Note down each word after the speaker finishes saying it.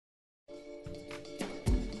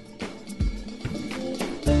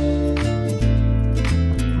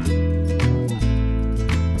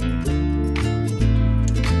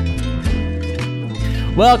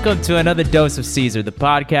Welcome to another Dose of Caesar, the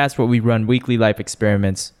podcast where we run weekly life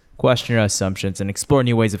experiments, question our assumptions, and explore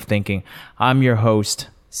new ways of thinking. I'm your host,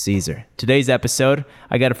 Caesar. Today's episode,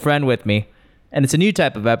 I got a friend with me, and it's a new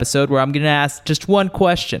type of episode where I'm going to ask just one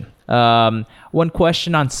question. One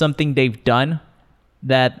question on something they've done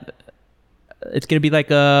that it's going to be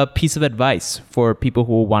like a piece of advice for people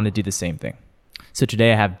who want to do the same thing. So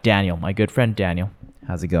today I have Daniel, my good friend Daniel.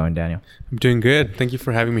 How's it going, Daniel? I'm doing good. Thank you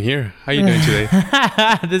for having me here. How are you doing today?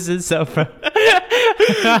 This is so fun.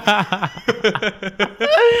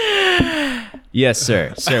 Yes,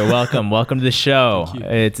 sir. Sir, welcome. Welcome to the show.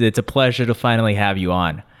 It's a pleasure to finally have you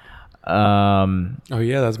on. Oh,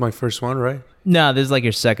 yeah. That's my first one, right? No, this is like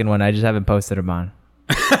your second one. I just haven't posted them on.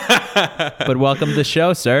 But welcome to the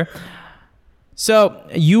show, sir. So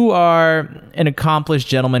you are an accomplished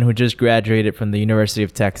gentleman who just graduated from the University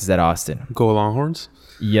of Texas at Austin. Go Longhorns.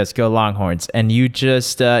 Yes, go Longhorns. And you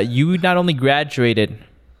just, you not only graduated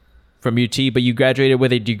from UT, but you graduated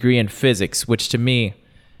with a degree in physics, which to me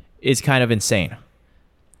is kind of insane.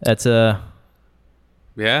 That's Yeah,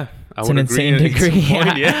 it's an insane degree.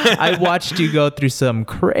 Point, yeah. I watched you go through some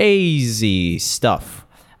crazy stuff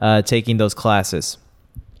taking those classes.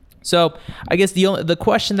 So I guess the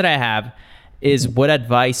question that I have is, what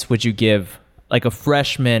advice would you give like a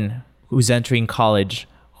freshman who's entering college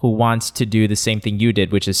who wants to do the same thing you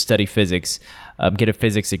did, which is study physics, get a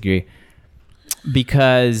physics degree?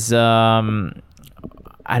 Because I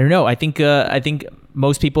don't know. I think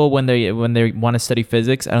most people when they want to study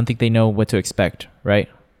physics, I don't think they know what to expect, right?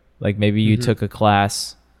 Like maybe you took a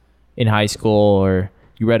class in high school or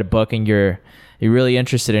you read a book and you're really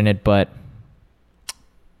interested in it, but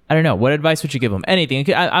I don't know. What advice would you give them? Anything.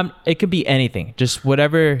 It could be anything. Just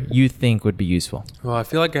whatever you think would be useful. Well, I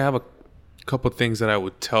feel like I have a couple of things that I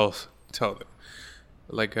would tell them.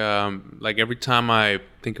 Like every time I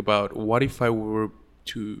think about what if I were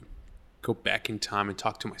to go back in time and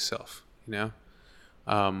talk to myself,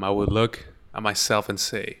 I would look at myself and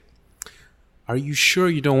say, are you sure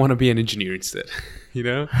you don't want to be an engineer instead?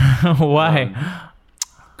 Why?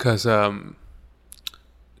 Because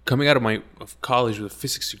coming out of college with a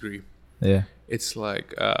physics degree, yeah, it's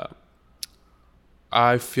like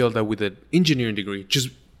I feel that with an engineering degree, just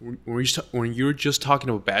when you're just talking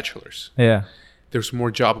about bachelor's, yeah, there's more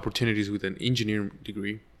job opportunities with an engineering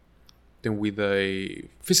degree than with a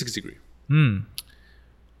physics degree.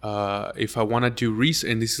 If I want to do research,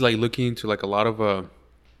 and this is like looking into like a lot of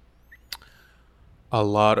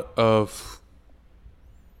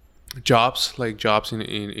jobs, like jobs in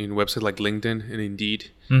websites like LinkedIn and Indeed.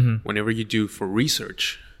 Whenever you do for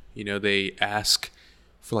research, they ask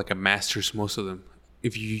for like a master's, most of them,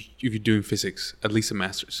 if you're doing physics, at least a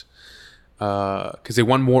master's, because they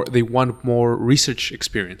want more research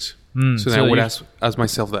experience. So then I would ask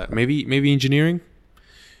myself that maybe engineering,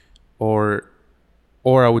 or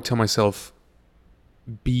I would tell myself,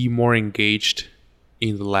 be more engaged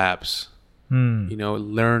in the labs.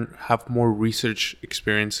 Learn, have more research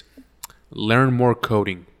experience, learn more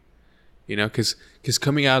coding, because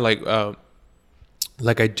coming out like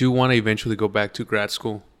I do want to eventually go back to grad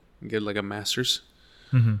school and get like a master's.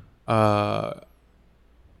 But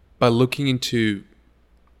looking into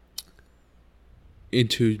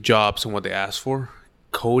jobs and what they ask for,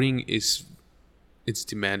 coding it's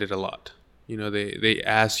demanded a lot. They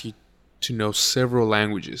ask you to know several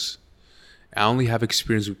languages. I only have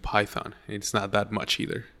experience with Python. It's not that much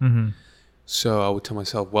either. So I would tell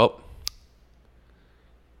myself, well,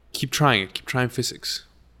 keep trying physics,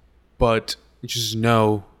 but just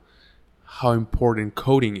know how important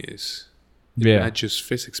coding is. Not just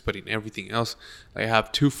physics, but in everything else. I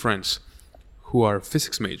have two friends who are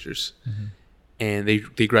physics majors, and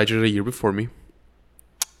they graduated a year before me,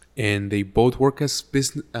 and they both work as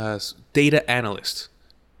data analysts.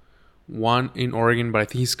 One in Oregon, but I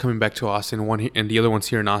think he's coming back to Austin. And the other one's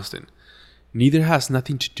here in Austin. Neither has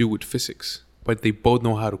nothing to do with physics, but they both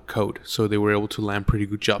know how to code, so they were able to land pretty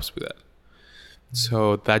good jobs with that.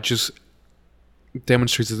 So that just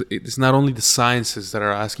demonstrates that it's not only the sciences that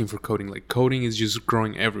are asking for coding. Like coding is just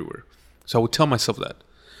growing everywhere. So I would tell myself that.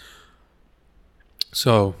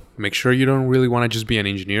 So make sure you don't really want to just be an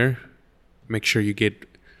engineer. Make sure you get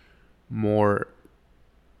more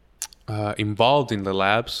involved in the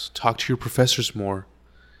labs, talk to your professors more,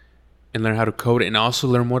 and learn how to code, and also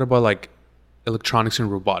learn more about like electronics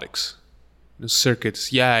and robotics,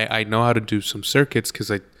 circuits. Yeah, I know how to do some circuits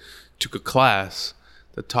because I took a class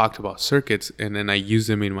that talked about circuits, and then I use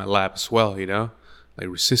them in my lab as well. Like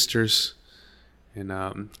resistors and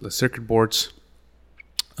the circuit boards,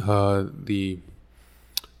 the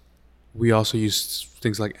we also use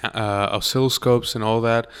things like oscilloscopes and all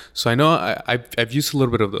that. So I know I've used a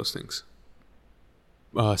little bit of those things.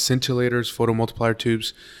 Scintillators, photomultiplier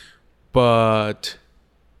tubes, but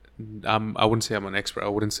I wouldn't say I'm an expert. I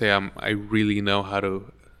wouldn't say I really know how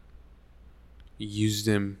to use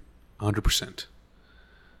them 100%.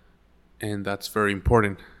 And that's very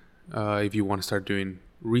important if you want to start doing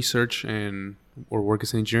research or work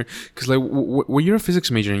as an engineer. Because like when you're a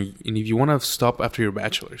physics major and if you want to stop after your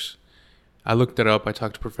bachelor's, I looked that up. I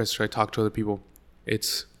talked to professors. I talked to other people.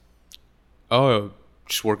 It's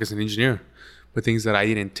just work as an engineer. But things that I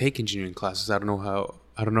didn't take engineering classes, I don't know how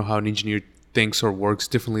an engineer thinks or works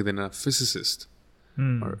differently than a physicist,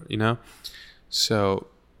 or So,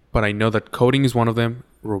 but I know that coding is one of them.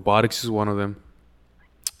 Robotics is one of them.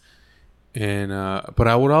 And but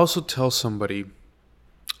I would also tell somebody,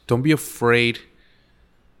 don't be afraid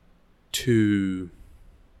to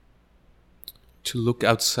look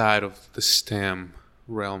outside of the STEM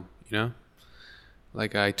realm,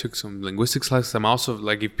 Like I took some linguistics classes. I'm also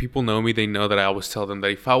like, if people know me, they know that I always tell them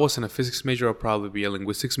that if I wasn't a physics major, I'd probably be a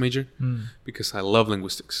linguistics major because I love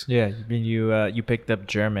linguistics. Yeah, you picked up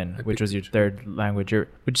German, which was your third language. Would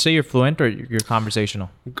you say you're fluent or you're conversational?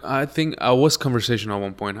 I think I was conversational at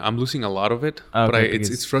one point. I'm losing a lot of it, but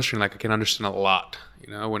it's frustrating. Like I can understand a lot,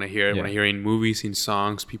 when I hear it, when I hear in movies, in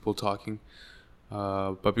songs, people talking.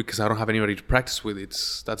 But because I don't have anybody to practice with,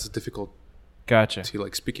 that's difficult. Gotcha. To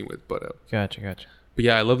like speaking with, but Gotcha. But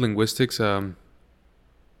yeah, I love linguistics. About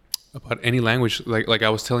any language, like I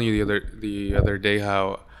was telling you the other day,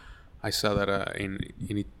 how I saw that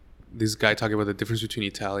in this guy talking about the difference between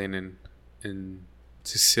Italian and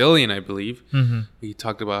Sicilian, I believe. Mm-hmm. He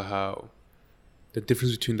talked about how the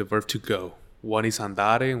difference between the verb to go. One is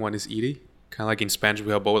andare and one is ire. Kind of like in Spanish,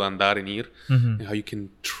 we have both andar and ir, and how you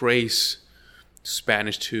can trace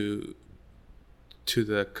Spanish to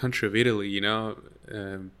the country of Italy,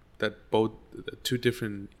 that both the two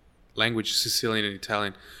different languages, Sicilian and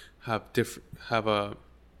Italian, have a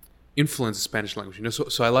influence the Spanish language.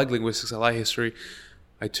 So I like linguistics, I like history.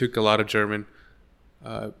 I took a lot of German.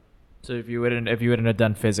 So if you wouldn't have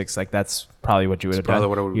done physics, like that's probably what you would have done. Probably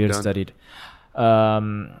what I would have done. Studied.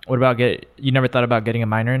 What about you never thought about getting a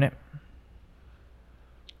minor in it?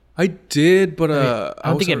 I did, but I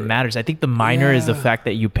don't think it matters. I think the minor is the fact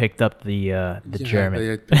that you picked up the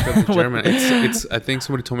German. I picked up the German. It's. I think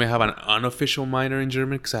somebody told me I have an unofficial minor in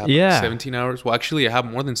German because I have 17 hours. Well, actually, I have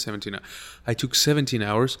more than 17 hours. I took 17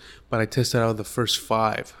 hours, but I tested out the first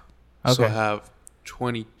 5. Okay. So I have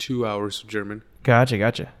 22 hours of German.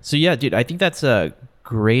 Gotcha. So yeah, dude, I think that's a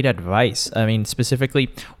great advice. I mean, specifically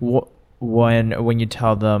when you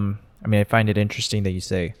tell them. I mean, I find it interesting that you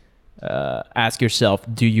say. Ask yourself,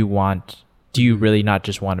 do you really not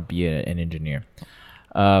just want to be an engineer?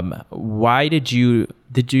 Why did you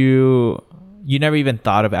never even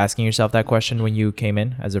thought of asking yourself that question when you came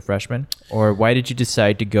in as a freshman? Or why did you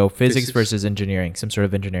decide to go physics versus engineering, some sort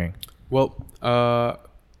of engineering? Well,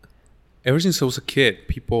 ever since I was a kid,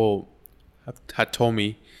 people had told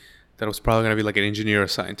me that I was probably going to be like an engineer or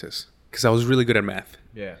scientist because I was really good at math.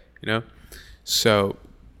 Yeah. So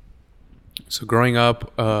growing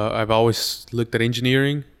up, I've always looked at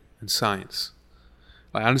engineering and science.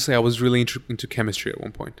 Like, honestly, I was really into chemistry at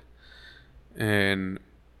one point. And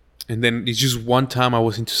then it's just one time I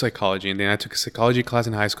was into psychology. And then I took a psychology class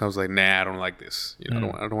in high school. I was like, nah, I don't like this. I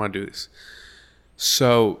don't want to do this.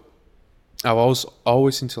 So I was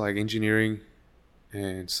always into like engineering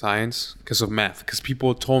and science because of math. Because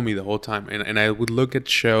people told me the whole time. And I would look at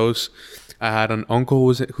shows. I had an uncle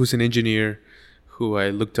who's an engineer, who I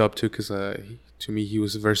looked up to because to me he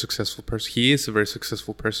was a very successful person. He is a very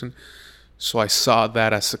successful person. So I saw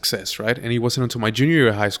that as success, right? And it wasn't until my junior year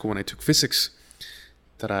of high school when I took physics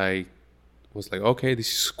that I was like, okay,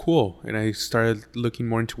 this is cool. And I started looking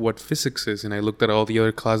more into what physics is. And I looked at all the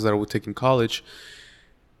other classes that I would take in college.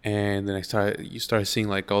 And then you started seeing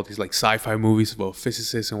like all these like sci-fi movies about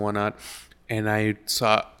physicists and whatnot. And I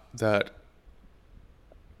saw that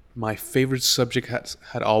my favorite subject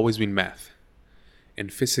had always been math.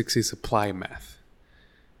 And physics is applied math.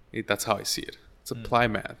 That's how I see it. It's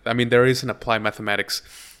applied math. I mean, there is an applied mathematics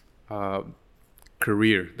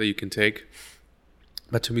career that you can take.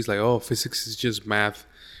 But to me, it's like, physics is just math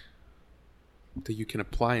that you can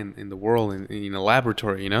apply in the world, in a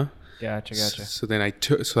laboratory, Gotcha. So then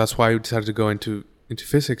so that's why I decided to go into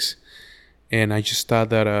physics. And I just thought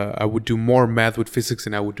that I would do more math with physics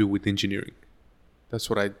than I would do with engineering. That's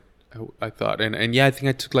what I thought. And yeah, I think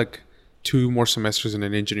I took like 2 more semesters in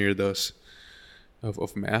an engineer does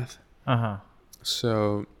of math.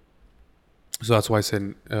 So that's why I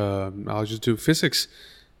said I'll just do physics,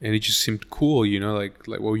 and it just seemed cool, you know, like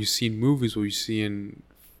what you see in movies, what you see in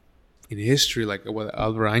history, like what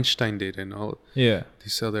Albert Einstein did and all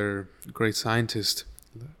these other great scientists.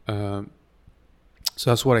 So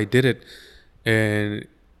that's what I did it, and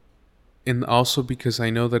also because I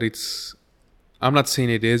know that I'm not saying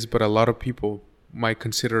it is, but a lot of people might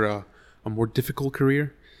consider a more difficult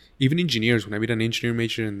career. Even engineers, when I meet an engineer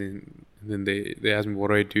major and then they ask me what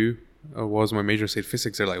do I do, or what was my major, I say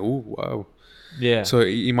physics, they're like, oh wow. Yeah. So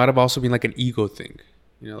it might have also been like an ego thing.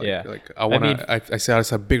 You know, like I say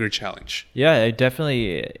it's a bigger challenge. Yeah, it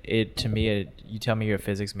definitely, you tell me you're a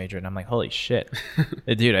physics major and I'm like, holy shit.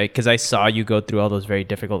 Dude, because I saw you go through all those very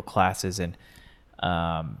difficult classes and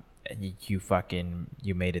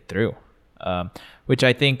you made it through. Which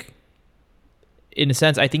I think, in a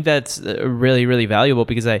sense, I think that's really, really valuable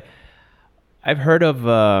because I've heard of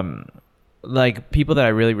like people that I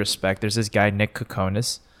really respect. There's this guy, Nick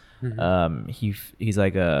Kokonis. Mm-hmm. He's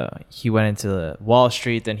like he went into Wall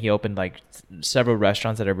Street, then he opened like several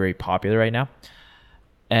restaurants that are very popular right now,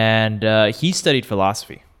 and he studied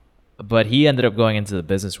philosophy, but he ended up going into the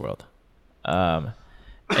business world.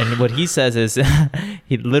 And what he says is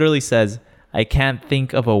he literally says, I can't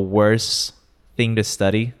think of a worse thing to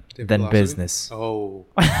study than business. Oh.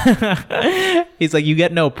 He's like, you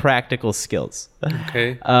get no practical skills.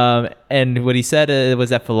 Okay. And what he said was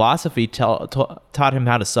that philosophy taught him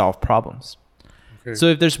how to solve problems. Okay. So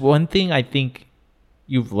if there's one thing I think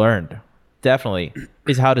you've learned, definitely,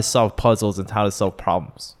 is how to solve puzzles and how to solve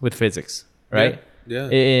problems with physics, right? Yeah.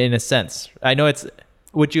 In a sense. I know it's...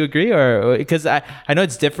 Would you agree? Or because I know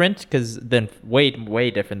it's different, because then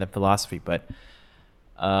way different than philosophy, but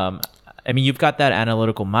I mean, you've got that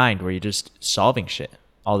analytical mind where you're just solving shit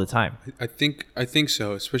all the time. I think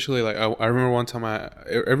so. Especially like I remember one time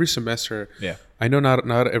every semester. Yeah. I know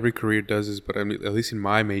not every career does this, but I mean, at least in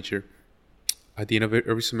my major, at the end of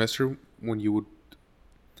every semester, when you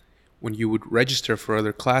would register for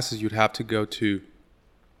other classes, you'd have to go to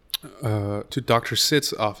Dr.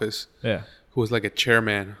 Sitt's office. Yeah. Who was like a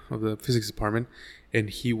chairman of the physics department, and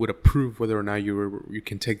he would approve whether or not you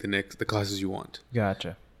can take the classes you want.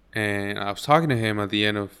 Gotcha. And I was talking to him at the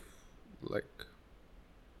end of like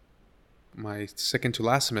my second to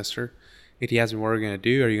last semester, and he asked me, what are you going to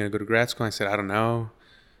do? Are you going to go to grad school? And I said, I don't know.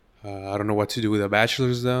 I don't know what to do with a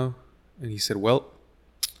bachelor's though. And he said, well,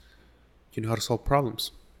 you know how to solve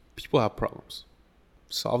problems. People have problems.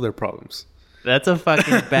 Solve their problems. That's a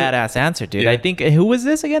fucking badass answer, dude. Yeah. I think, who was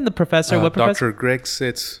this again? The professor? What professor? Dr. Greg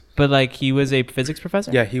Sitz. But like, he was a physics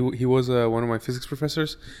professor? Yeah, he was one of my physics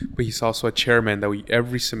professors, but he's also a chairman that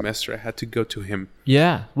every semester I had to go to him.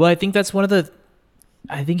 Yeah. Well, I think that's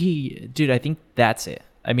I think that's it.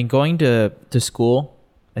 I mean, going to school,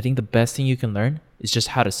 I think the best thing you can learn is just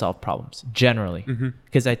how to solve problems, generally.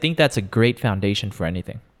 Because I think that's a great foundation for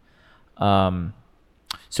anything.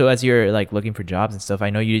 So as you're like looking for jobs and stuff, I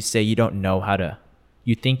know you say you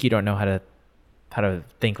think you don't know how to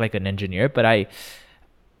think like an engineer, but I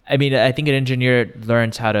mean, I think an engineer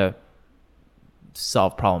learns how to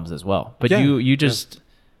solve problems as well. But you just,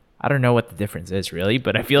 I don't know what the difference is really,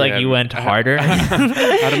 but I feel like you went harder.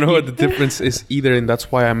 I don't know what the difference is either, and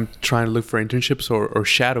that's why I'm trying to look for internships or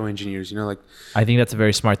shadow engineers. You know, like I think that's a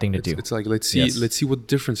very smart thing to do. It's like let's see what the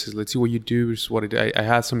difference is. Let's see what you do. Is what I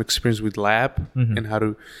had some experience with lab and how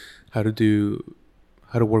to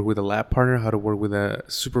work with a lab partner, how to work with a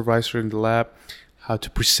supervisor in the lab, how to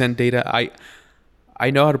present data.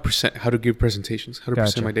 I know how to give presentations, how to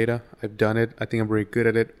present my data. I've done it. I think I'm very good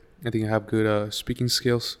at it. I think I have good speaking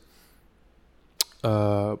skills.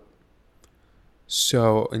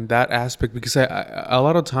 So in that aspect, because a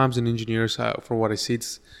lot of times in engineers, from what I see,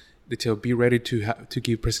 they tell be ready to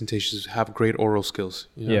give presentations, have great oral skills.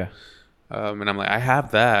 You know? Yeah. And I'm like, I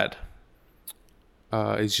have that.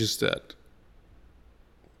 It's just that,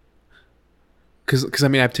 because I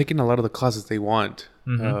mean, I've taken a lot of the classes they want.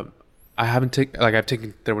 I haven't I've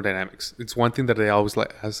taken thermodynamics. It's one thing that I always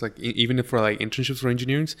even if for like internships for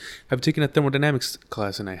engineering, I've taken a thermodynamics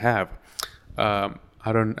class, and I have. I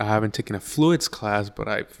haven't taken a fluids class, but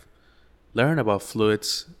I've learned about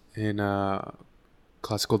fluids in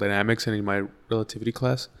classical dynamics and in my relativity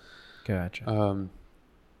class. Gotcha.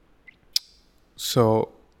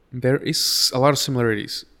 So there is a lot of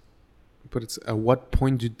similarities, but it's at what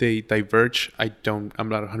point do they diverge? I'm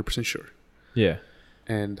not 100% sure. Yeah.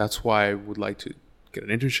 And that's why I would like to get an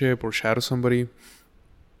internship or shadow somebody.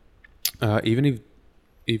 Even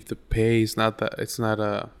if the pay is not that, it's not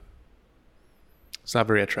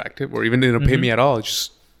very attractive, or even they don't pay me at all.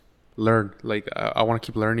 Just learn. Like I want to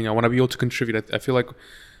keep learning. I want to be able to contribute. I feel like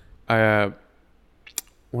one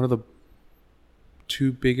of the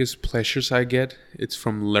two biggest pleasures I get. It's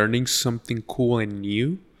from learning something cool and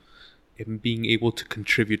new and being able to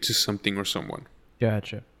contribute to something or someone.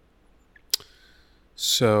 Gotcha.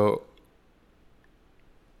 So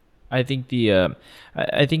I think the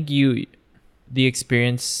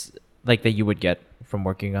experience like that you would get from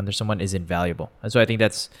working under someone is invaluable. And so I think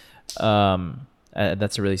that's a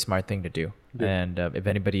really smart thing to do. Yeah. And if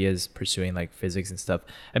anybody is pursuing like physics and stuff,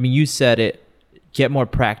 I mean, you said it, get more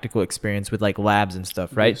practical experience with like labs and stuff,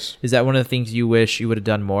 right? Yes. Is that one of the things you wish you would have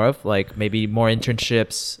done more of? Like maybe more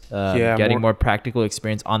internships, getting more practical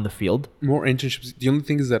experience on the field? More internships. The only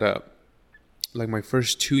thing is that like my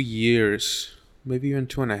first 2 years, maybe even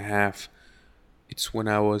 2.5, it's when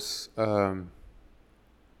I was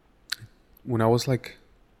like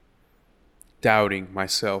doubting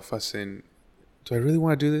myself, as in, do I really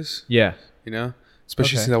want to do this? Yeah. You know,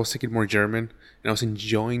 especially since I was taking more German and I was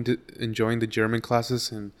enjoying the German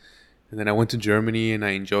classes, and then I went to Germany and I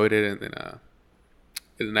enjoyed it, and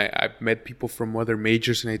then I met people from other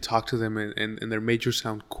majors and I talked to them, and their majors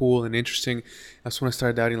sound cool and interesting. That's when I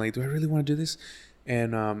started doubting, like, do I really want to do this?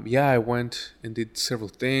 And I went and did several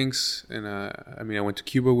things, and I went to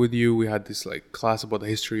Cuba with you. We had this like class about the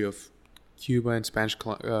history of Cuba and Spanish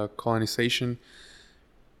colonization.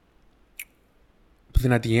 But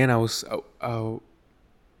then at the end,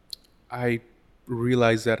 I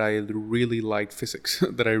realized that I really liked physics,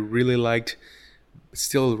 that I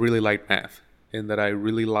still really liked math, and that I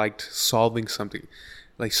really liked solving something.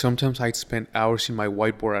 Like sometimes I'd spend hours in my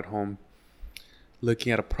whiteboard at home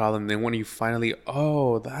looking at a problem. Then when you finally,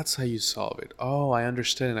 oh, that's how you solve it. Oh, I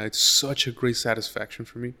understand. It's such a great satisfaction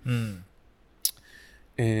for me.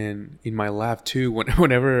 And in my lab too,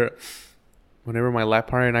 whenever my lab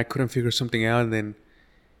partner and I couldn't figure something out, and then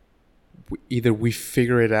either we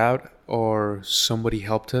figure it out or somebody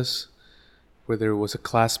helped us, whether it was a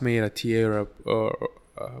classmate, a TA,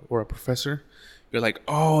 or a professor, you're like,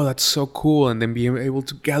 oh, that's so cool. And then being able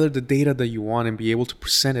to gather the data that you want and be able to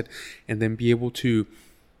present it, and then be able to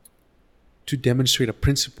demonstrate a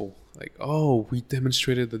principle. Like, oh, we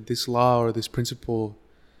demonstrated that this law or this principle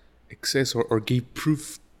exists, or gave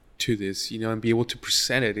proof to this, and be able to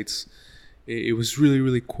present it. It was really,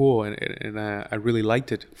 really cool, and I really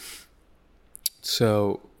liked it.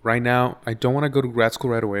 So right now, I don't want to go to grad school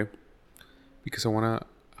right away because I want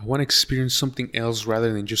to experience something else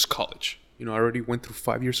rather than just college. I already went through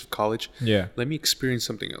 5 years of college. Yeah. Let me experience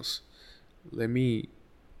something else. Let me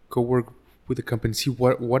go work with a company, see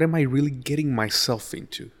what am I really getting myself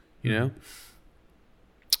into,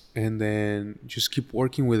 And then just keep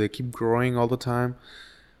working with it, keep growing all the time.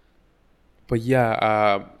 But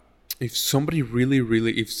if somebody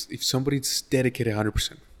if somebody's dedicated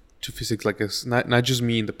 100% to physics, like us, not just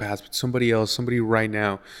me in the past, but somebody else, somebody right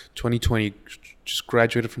now, 2020, just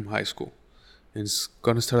graduated from high school and is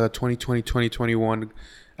going to start that 2020-2021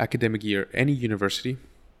 academic year, any university,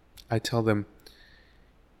 I tell them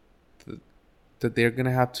that they're going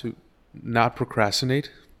to have to not procrastinate.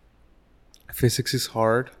 Physics is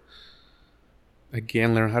hard.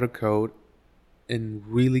 Again, learn how to code and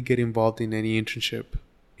really get involved in any internship,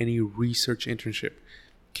 any research internship.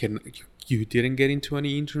 You didn't get into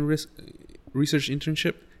any research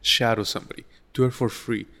internship? Shadow somebody. Do it for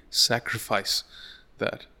free. Sacrifice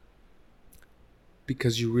that.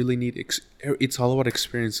 Because you really need... it's all about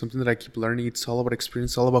experience. Something that I keep learning. It's all about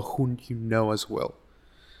experience. It's all about who you know as well.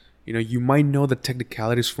 You might know the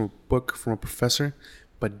technicalities from a book, from a professor,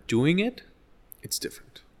 but doing it, it's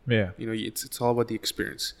different. Yeah. It's all about the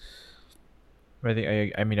experience. I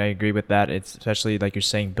agree with that. It's especially like you're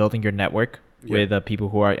saying, building your network with people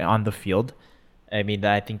who are on the field. I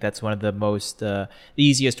think that's one of the most the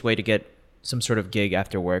easiest way to get some sort of gig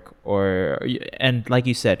after work, and like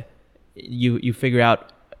you said, you figure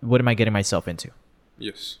out, what am I getting myself into?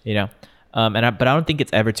 Yes. But I don't think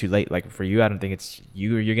it's ever too late. Like for you, I don't think it's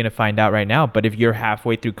you're gonna find out right now. But if you're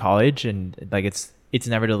halfway through college, and like it's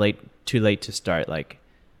never too late to start like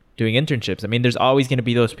doing internships. I mean, there's always gonna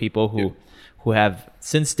be those people who have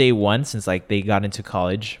since day one, since like they got into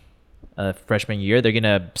college, freshman year, they're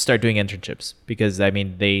gonna start doing internships because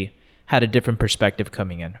they had a different perspective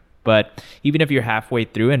coming in. But even if you're halfway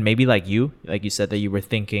through, and maybe like you said that you were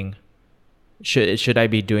thinking, should I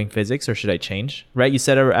be doing physics or should I change? Right? You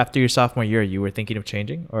said after your sophomore year you were thinking of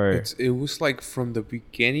changing, or it was like from the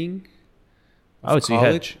beginning of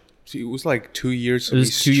college. So it was like 2 years. It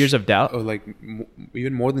was 2 years of doubt, or like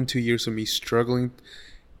even more than 2 years of me struggling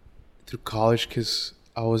through college, because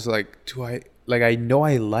I was like, I know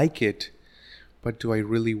I like it, but do I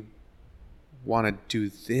really want to do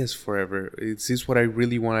this forever? Is this what I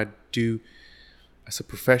really want to do as a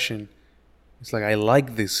profession? It's like, I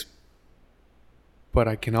like this, but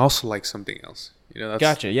I can also like something else. That's,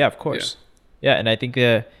 gotcha. Yeah, of course. Yeah, and I think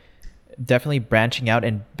definitely branching out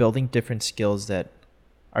and building different skills that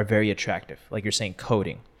are very attractive. Like you're saying,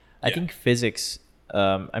 coding. I think physics.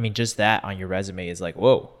 Just that on your resume is like,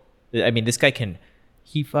 whoa. I mean, this guy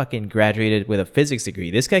he fucking graduated with a physics degree.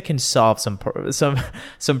 This guy can solve some problems.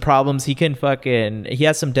 He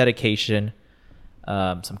has some dedication,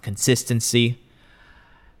 some consistency,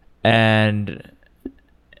 and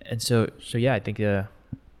so yeah. I think the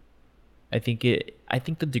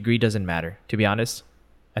degree doesn't matter, to be honest.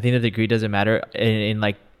 I think the degree doesn't matter in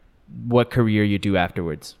like what career you do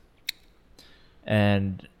afterwards.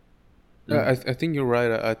 And I think you're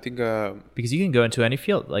right. I think because you can go into any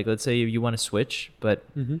field. Like let's say you want to switch, but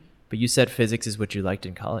you said physics is what you liked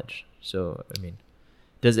in college. So I mean,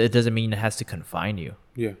 it doesn't mean it has to confine you.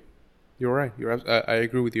 Yeah, you're right. I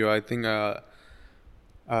agree with you. I think I'm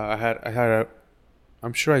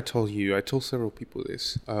sure I told several people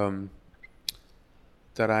this,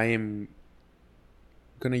 that I am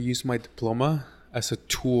gonna use my diploma as a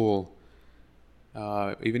tool.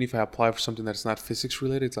 Even if I apply for something that's not physics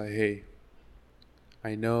related, it's like, hey,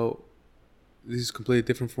 I know this is completely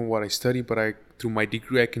different from what I study, but through my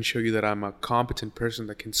degree, I can show you that I'm a competent person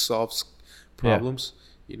that can solve problems.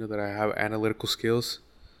 Yeah. That I have analytical skills,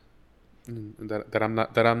 and that I'm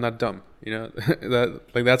not dumb.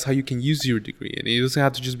 That's how you can use your degree, and it doesn't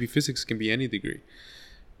have to just be physics; it can be any degree.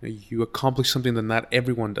 You accomplish something that not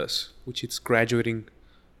everyone does, which is graduating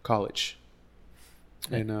college,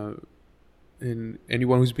 and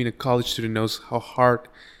anyone who's been a college student knows how hard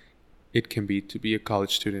it can be to be a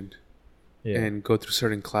college student and go through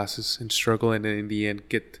certain classes and struggle, and then in the end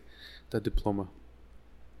get the diploma.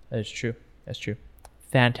 That's true.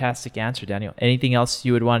 Fantastic answer, Daniel. Anything else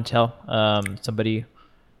you would want to tell somebody?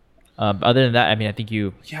 Other than that, I mean, I think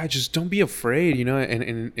you. Yeah, just don't be afraid,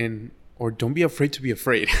 or don't be afraid to be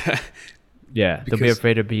afraid. Yeah, don't be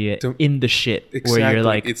afraid to be in the shit where you're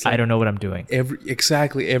like, I don't know what I'm doing.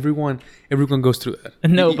 Everyone goes through that.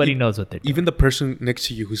 Nobody knows what they're doing. Even the person next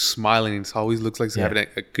to you who's smiling and always looks like he's having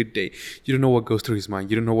a good day. You don't know what goes through his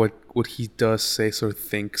mind. You don't know what he does, says, or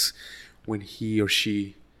thinks when he or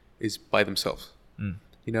she is by themselves.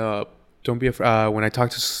 Don't be afraid. When I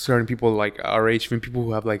talk to certain people like our age, even people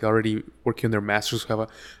who have like already working on their masters, who have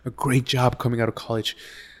a great job coming out of college,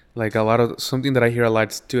 like something that I hear a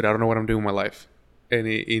lot is, dude, I don't know what I'm doing with my life. And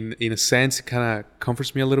in a sense, it kind of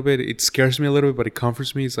comforts me a little bit. It scares me a little bit, but it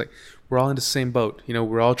comforts me. It's like we're all in the same boat.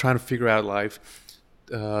 We're all trying to figure out life.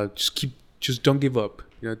 Just don't give up.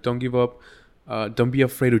 Don't give up. Don't be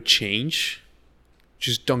afraid to change.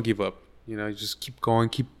 Just don't give up. Just keep going.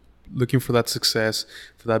 Keep looking for that success,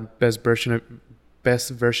 for that best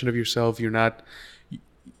version of yourself.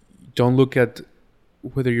 Don't look at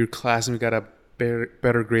whether your classmate got a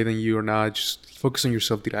better grade than you or not. Just focus on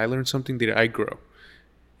yourself. Did I learn something? Did I grow?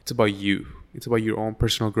 It's about you. It's about your own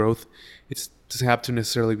personal growth. It doesn't have to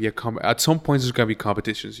necessarily be at some points there's going to be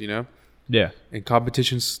competitions, Yeah. And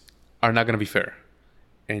competitions are not going to be fair.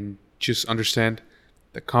 And just understand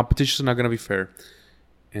that competitions are not going to be fair.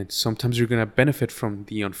 And sometimes you're going to benefit from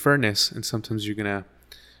the unfairness, and sometimes you're going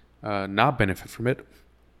to not benefit from it.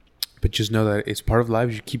 But just know that it's part of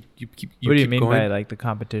life. You keep what do you mean going by like the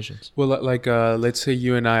competitions? Well, like let's say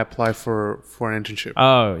you and I apply for an internship.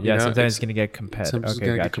 Oh yeah, sometimes it's gonna get competitive. Sometimes it's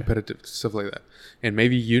gonna get competitive, stuff like that. And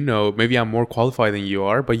maybe I'm more qualified than you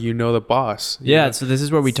are, but the boss. Yeah, so this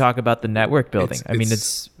is where we talk about the network building.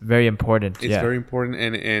 It's very important. It's very important,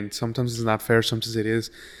 and sometimes it's not fair. Sometimes it is.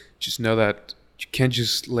 Just know that you can't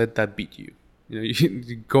just let that beat you.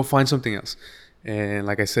 You go find something else. And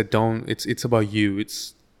like I said, it's about you.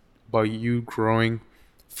 It's about you growing.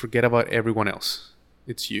 Forget about everyone else.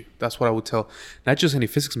 It's you. That's what I would tell not just any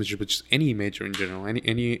physics major, but just any major in general.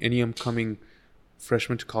 Any upcoming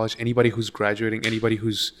freshman to college, anybody who's graduating, anybody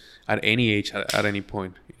who's at any age at any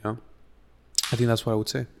point. I think that's what I would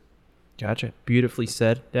say. Gotcha. Beautifully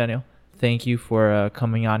said, Daniel. Thank you for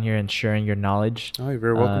coming on here and sharing your knowledge. Oh, you're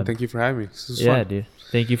very welcome. Thank you for having me. This is fun. Dude.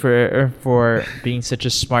 Thank you for being such a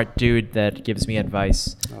smart dude that gives me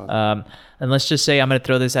advice. And let's just say, I'm going to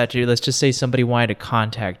throw this at you. Let's just say somebody wanted to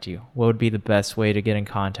contact you. What would be the best way to get in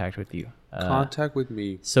contact with you? Contact with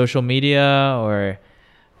me. Social media or...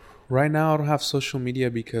 Right now, I don't have social media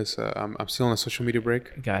because I'm still on a social media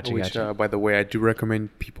break. Gotcha. By the way, I do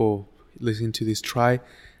recommend people listening to this try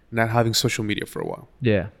not having social media for a while.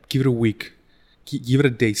 Yeah. Give it a week. Give it a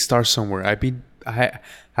day. Start somewhere. I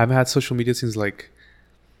haven't had social media since like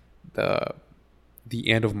the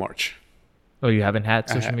end of March. Oh, you haven't had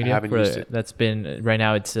social media? I haven't used it. That's been, right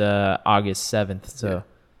now it's August 7th, so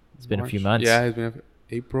it's been a few months. Yeah, it's been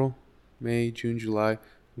April, May, June, July,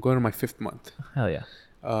 I'm going to my 5th month. Hell yeah.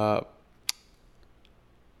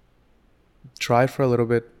 Try it for a little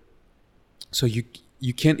bit. So you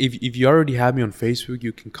can, if you already have me on Facebook,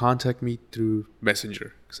 you can contact me through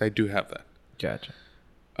Messenger, because I do have that. Gotcha.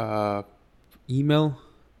 Email,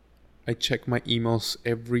 I check my emails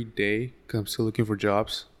every day because I'm still looking for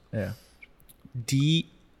jobs. Yeah.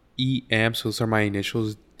 DEM, so those are my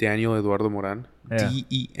initials, Daniel Eduardo Moran. Yeah.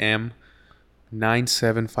 DEM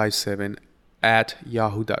 9757 at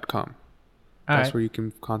yahoo.com. That's where you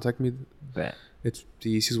can contact me. Bet. It's the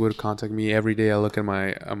easiest way to contact me. Every day I look at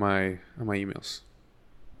my emails.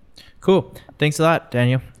 Cool. Thanks a lot,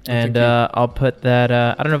 Daniel. And I'll put that.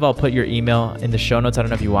 I don't know if I'll put your email in the show notes. I don't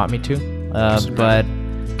know if you want me to. But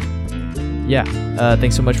yeah,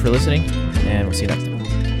 thanks so much for listening, and we'll see you next time.